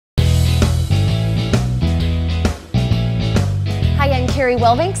Carri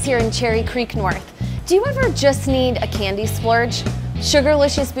Wilbanks here in Cherry Creek North. Do you ever just need a candy splurge?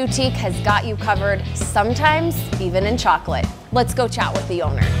 Sugarlicious Boutique has got you covered, sometimes even in chocolate. Let's go chat with the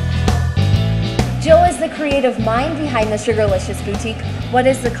owner. Jill is the creative mind behind the Sugarlicious Boutique. What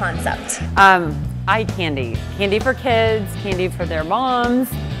is the concept? Eye candy. Candy for kids, candy for their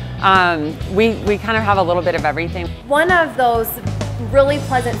moms. We kind of have a little bit of everything. One of those really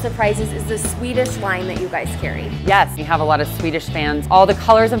pleasant surprises is the Swedish line that you guys carry. Yes, we have a lot of Swedish fans. All the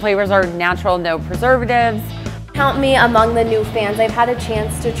colors and flavors are natural, no preservatives. Count me among the new fans. I've had a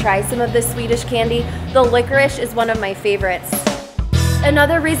chance to try some of the Swedish candy. The licorice is one of my favorites.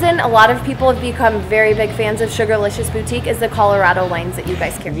 Another reason a lot of people have become very big fans of Sugarlicious Boutique is the Colorado lines that you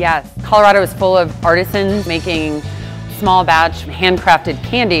guys carry. Yes, Colorado is full of artisans making small batch handcrafted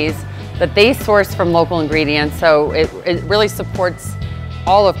candies that they source from local ingredients, so it really supports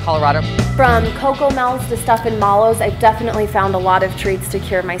all of Colorado. From cocoa melts to stuff in mallows, I've definitely found a lot of treats to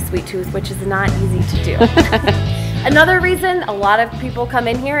cure my sweet tooth, which is not easy to do. Another reason a lot of people come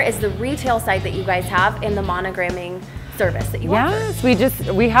in here is the retail side that you guys have and the monogramming service that you offer. Yes,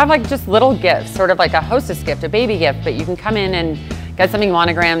 we have like just little gifts, sort of like a hostess gift, a baby gift, but you can come in and get something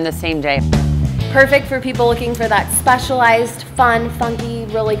monogrammed the same day. Perfect for people looking for that specialized, fun, funky,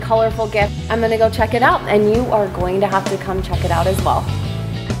 really colorful gift. I'm gonna go check it out, and you are going to have to come check it out as well.